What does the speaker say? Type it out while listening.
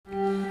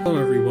Hello,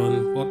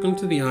 everyone. Welcome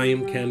to the I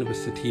Am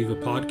Cannabis Sativa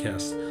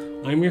podcast.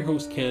 I'm your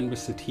host,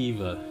 Cannabis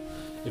Sativa.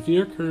 If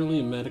you're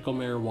currently a medical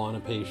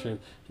marijuana patient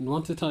and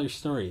want to tell your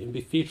story and be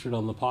featured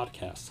on the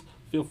podcast,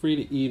 feel free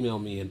to email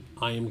me at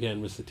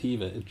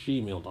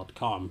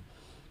iamcanvassativa@gmail.com.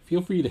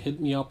 Feel free to hit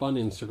me up on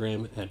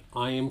Instagram at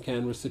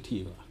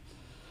iamcanvassativa.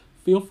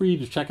 Feel free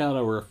to check out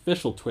our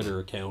official Twitter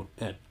account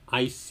at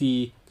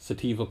IC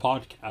Sativa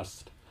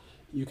Podcast.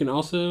 You can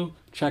also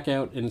check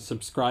out and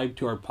subscribe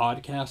to our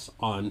podcast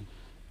on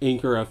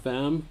Anchor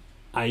FM,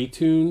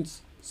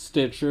 iTunes,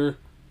 Stitcher,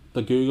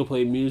 the Google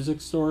Play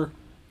Music Store,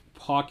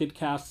 Pocket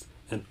Casts,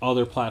 and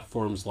other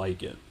platforms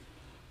like it.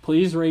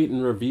 Please rate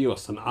and review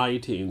us on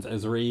iTunes,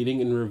 as rating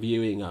and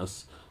reviewing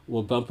us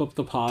will bump up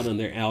the pod on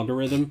their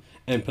algorithm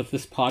and put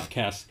this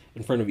podcast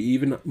in front of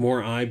even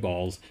more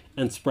eyeballs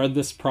and spread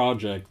this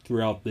project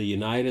throughout the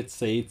United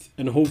States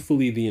and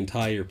hopefully the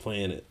entire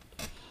planet.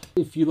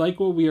 If you like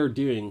what we are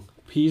doing,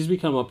 please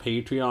become a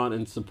Patreon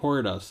and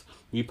support us.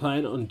 We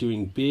plan on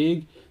doing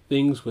big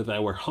things with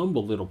our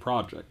humble little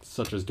projects,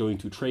 such as going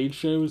to trade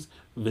shows,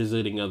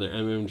 visiting other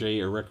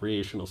MMJ or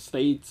recreational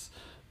states,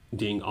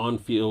 doing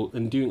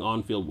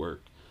on-field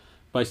work.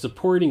 By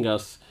supporting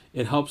us,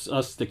 it helps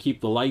us to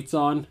keep the lights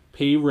on,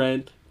 pay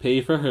rent,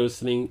 pay for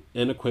hosting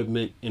and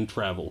equipment, and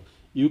travel.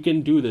 You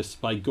can do this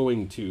by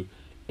going to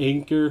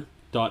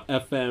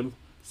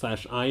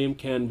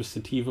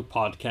anchor.fm/IamCannabisSativa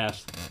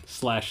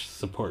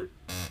podcast/support.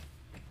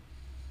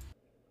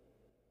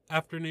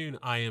 Afternoon,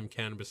 I Am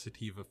Cannabis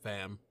Sativa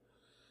fam.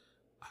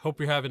 I hope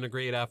you're having a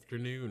great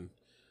afternoon.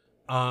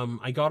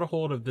 I got a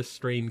hold of this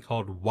strain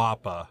called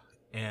WAPA,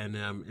 and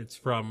it's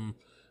from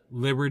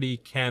Liberty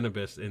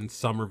Cannabis in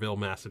Somerville,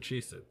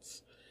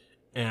 Massachusetts.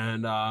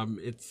 And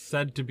it's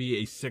said to be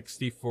a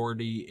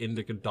 60-40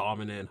 indica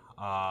dominant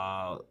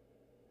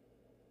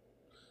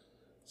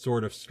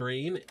sort of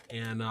strain.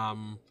 And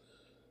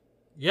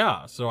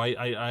yeah, so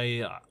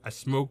I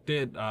smoked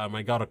it.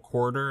 I got a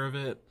quarter of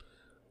it.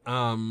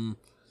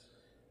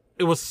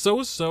 It was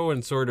so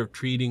in sort of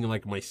treating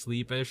like my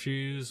sleep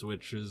issues,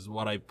 which is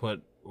what I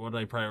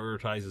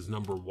prioritize as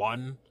number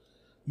one.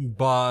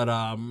 But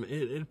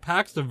it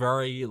packs a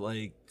very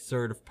like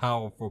sort of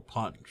powerful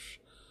punch.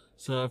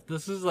 So if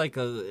this is I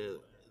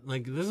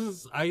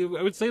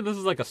would say this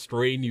is like a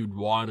strain you'd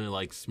want to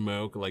like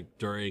smoke like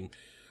during,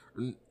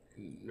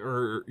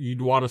 or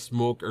you'd want to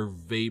smoke or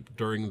vape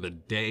during the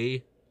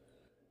day,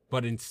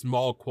 but in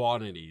small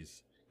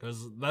quantities,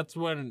 because that's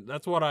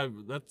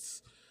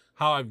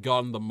how I've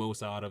gotten the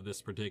most out of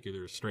this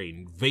particular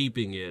strain,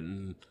 vaping it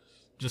in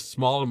just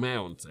small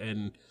amounts.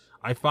 And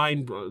I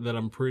find that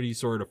I'm pretty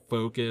sort of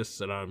focused,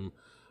 and I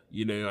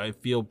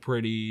feel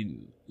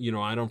pretty,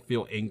 I don't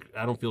feel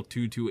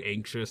too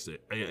anxious.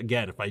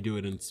 Again, if I do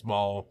it in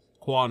small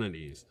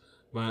quantities.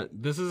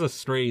 But this is a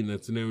strain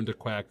that's known to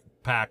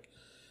pack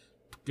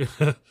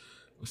a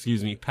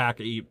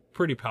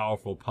pretty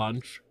powerful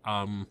punch.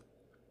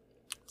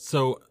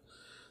 So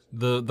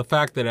the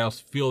fact that I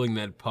was feeling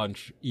that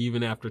punch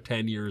even after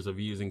 10 years of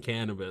using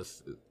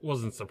cannabis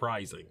wasn't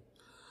surprising.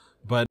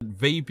 But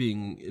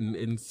vaping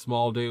in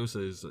small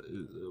doses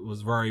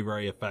was very,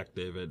 very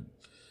effective,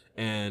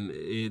 and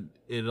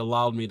it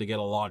allowed me to get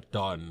a lot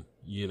done,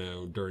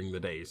 during the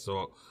day.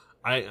 So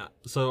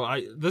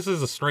this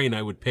is a strain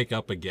I would pick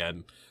up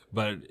again,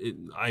 but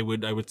I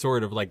would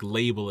sort of like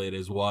label it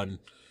as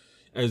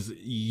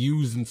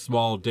used in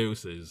small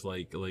doses,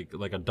 like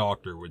a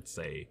doctor would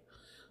say.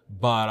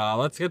 But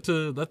let's get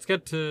to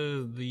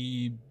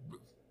the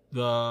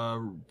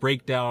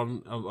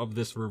breakdown of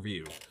this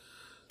review.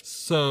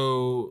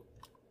 So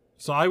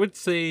I would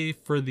say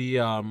for the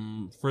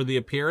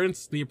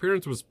appearance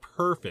was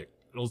perfect.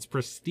 It was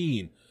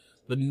pristine.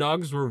 The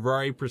nugs were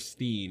very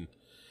pristine.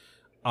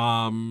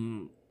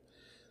 They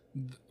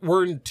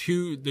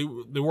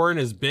weren't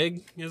as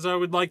big as I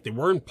would like. They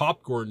weren't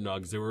popcorn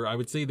nugs. I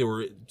would say they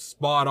were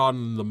spot on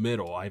in the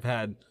middle. I've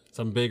had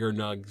some bigger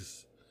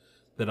nugs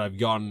that I've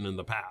gotten in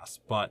the past,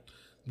 but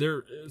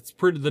the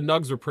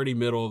nugs are pretty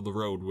middle of the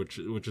road, which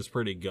is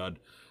pretty good.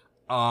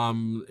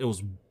 It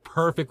was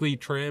perfectly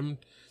trimmed.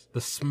 The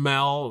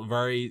smell,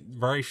 very,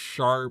 very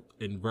sharp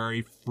and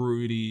very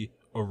fruity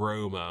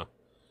aroma.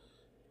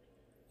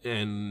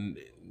 And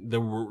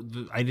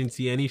I didn't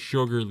see any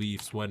sugar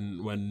leaves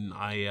when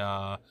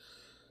I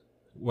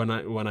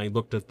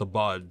looked at the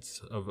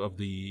buds of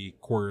the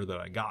quarter that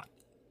I got.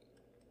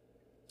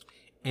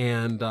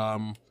 And,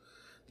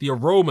 the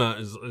aroma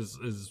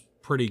is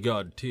pretty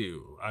good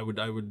too. I would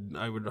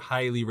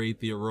highly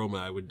rate the aroma.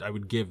 I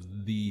would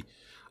give the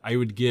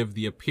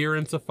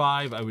appearance a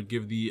 5. I would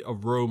give the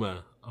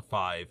aroma a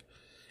 5.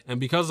 And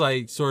because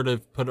I sort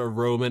of put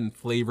aroma and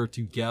flavor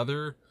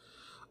together,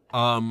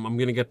 I'm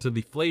going to get to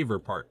the flavor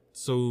part.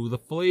 So the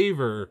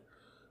flavor,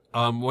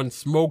 when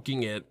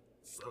smoking it,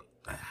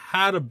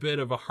 had a bit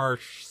of a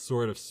harsh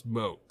sort of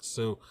smoke.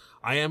 So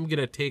I am going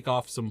to take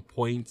off some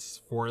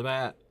points for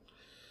that.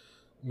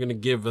 I'm going to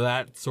give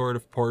that sort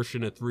of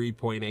portion a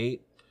 3.8.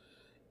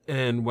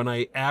 And when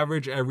I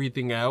average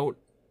everything out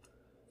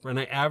for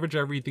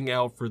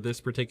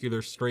this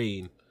particular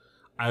strain,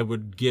 I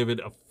would give it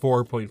a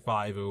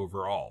 4.5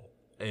 overall.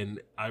 And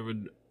I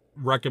would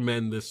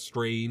recommend this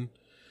strain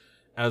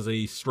as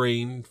a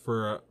strain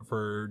for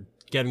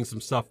getting some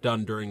stuff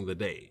done during the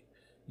day,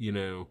 you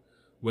know,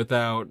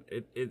 without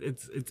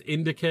it's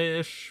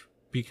indica-ish,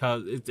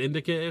 because it's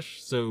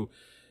indica-ish, so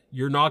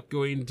you're not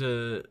going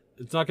to,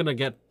 it's not going to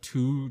get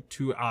too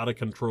out of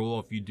control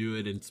if you do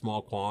it in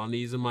small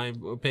quantities, in my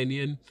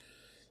opinion.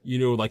 You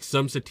know, like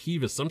some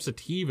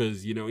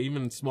sativas, you know,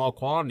 even in small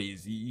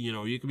quantities, you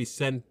know, you can be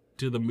sent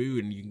to the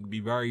moon, and you can be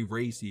very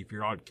racy if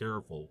you're not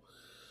careful.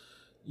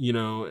 You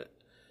know,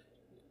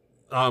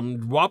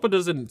 Wappa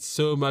doesn't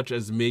so much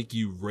as make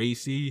you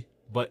racy,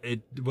 but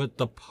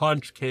the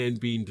punch can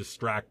be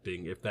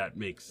distracting, if that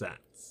makes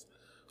sense.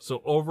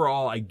 So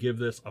overall, I give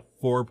this a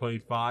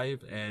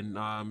 4.5, and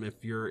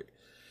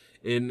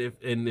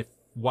if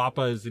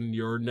Wappa is in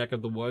your neck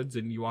of the woods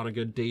and you want a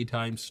good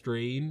daytime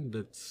strain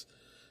that's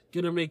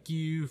gonna make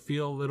you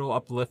feel a little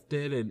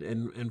uplifted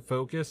and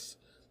focus,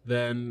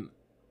 then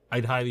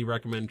I'd highly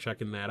recommend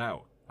checking that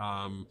out.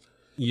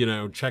 You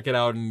know, check it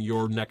out in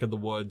your neck of the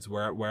woods,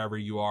 wherever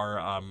you are.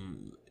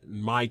 In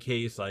my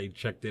case, I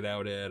checked it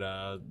out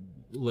at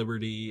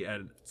Liberty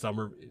at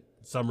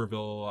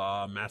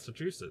Somerville,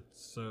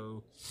 Massachusetts.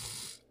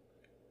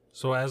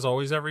 So as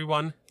always,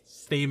 everyone,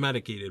 stay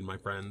medicated, my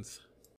friends.